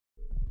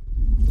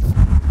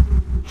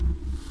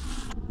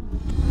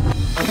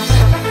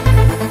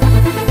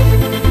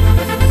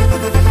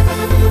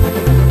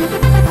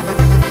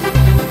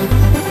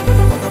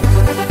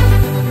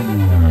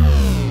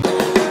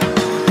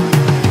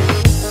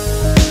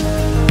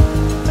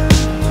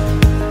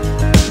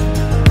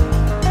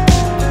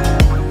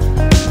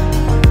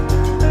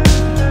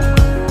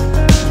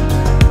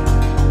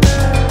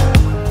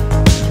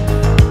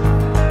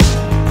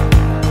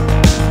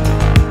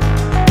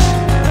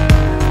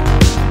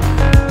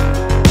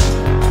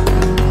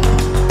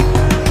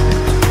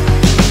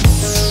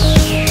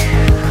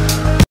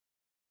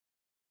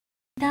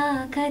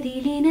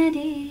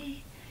కదిలినదే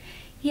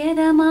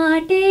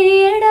ఎదమాటే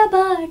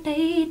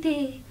ఎడబాటైతే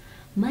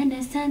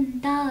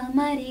మనసంతా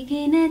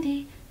మరిగినది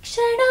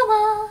క్షణమా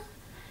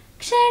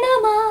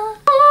క్షణమా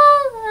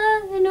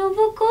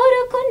నువ్వు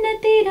కోరుకున్న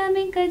తీరం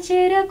ఇంకా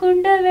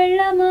చేరకుండా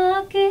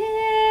వెళ్ళమాకే.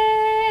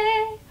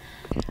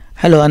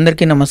 హలో,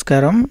 అందరికీ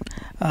నమస్కారం.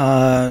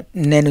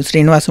 నేను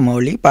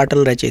శ్రీనివాసమౌళి,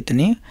 పాటల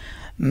రచయితని.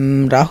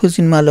 రాహు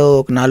సినిమాలో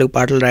ఒక 4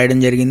 పాటలు రాయడం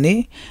జరిగింది.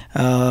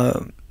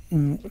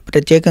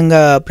 ప్రత్యేకంగా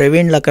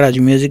ప్రవీణ్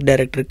లక్కరాజు మ్యూజిక్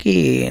డైరెక్టర్కి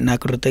నా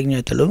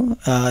కృతజ్ఞతలు.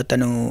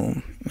 తను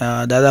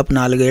దాదాపు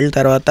 4 ఏళ్ళ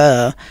తర్వాత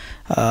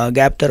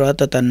గ్యాప్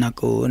తర్వాత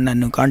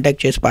నన్ను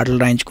కాంటాక్ట్ చేసి పాటలు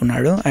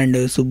రాయించుకున్నాడు. అండ్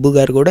సుబ్బు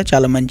గారు కూడా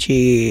చాలా మంచి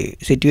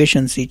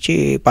సిట్యుయేషన్స్ ఇచ్చి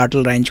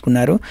పాటలు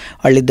రాయించుకున్నారు.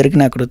 వాళ్ళిద్దరికి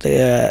నా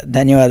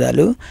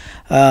ధన్యవాదాలు.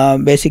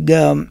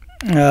 బేసిక్గా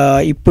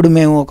ఇప్పుడు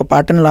మేము ఒక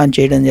పాటను లాంచ్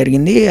చేయడం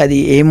జరిగింది. అది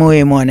ఏమో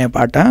ఏమో అనే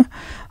పాట.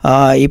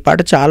 ఈ పాట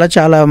చాలా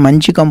చాలా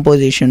మంచి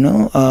కంపోజిషను.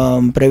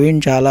 ప్రవీణ్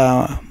చాలా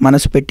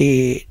మనసు పెట్టి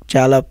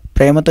చాలా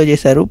ప్రేమతో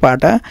చేశారు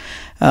పాట.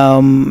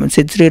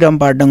 సిద్ శ్రీరామ్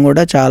పాడడం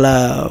కూడా చాలా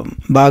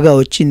బాగా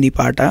వచ్చింది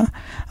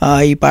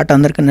ఈ పాట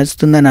అందరికీ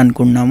నచ్చుతుందని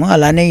అనుకుంటున్నాము.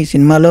 అలానే ఈ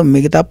సినిమాలో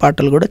మిగతా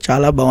పాటలు కూడా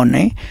చాలా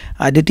బాగున్నాయి.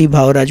 అదితి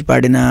భావరాజ్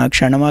పాడిన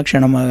క్షణమా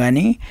క్షణమా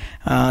కానీ,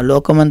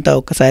 లోకమంతా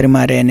ఒక్కసారి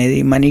మారే అనేది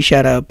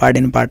మనీషారా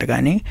పాడిన పాట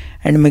కానీ,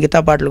 అండ్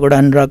మిగతా పాటలు కూడా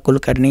అనురాగ్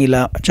కుల్కర్ని,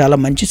 ఇలా చాలా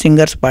మంచి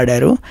సింగర్స్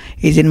పాడారు.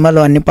 ఈ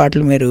సినిమాలో అన్ని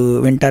పాటలు మీరు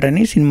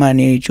వింటారని,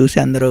 సినిమాని చూసి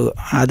అందరూ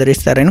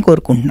ఆదరిస్తారని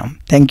కోరుకుంటున్నాం.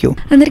 Thank you.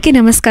 అందరికీ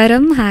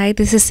నమస్కారం. Hi,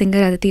 this is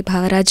singer Aditi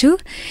Bhavaraju.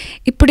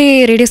 ఇప్పుడే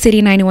రేడియో సిరీ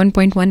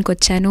 91.1కి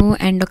వచ్చాను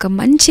అండ్ ఒక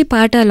మంచి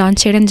పాట లాంచ్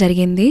చేయడం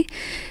జరిగింది.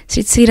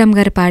 సిద్ శ్రీరామ్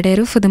గారు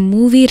పాడారు for the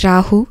movie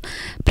Rahu.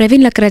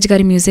 Praveen Lakkaraj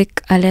గారి మ్యూజిక్,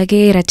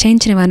 అలాగే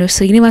రచయించిన వారు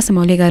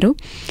శ్రీనివాసమౌళి గారు.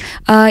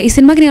 ఈ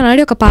సినిమాకి నేను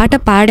ఆల్రెడీ ఒక పాట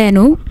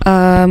పాడాను,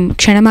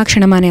 క్షణమా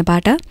క్షణమా అనే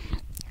పాట.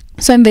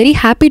 So I'm very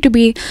happy to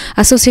be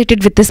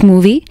associated with this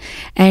movie.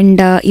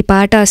 And ఈ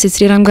పాట సిద్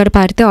శ్రీరామ్ గారు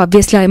పాడితే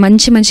ఆబ్వియస్లీ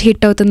మంచి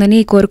హిట్ అవుతుందని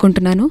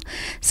కోరుకుంటున్నాను.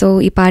 సో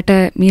ఈ పాట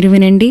మీరు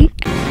వినండి.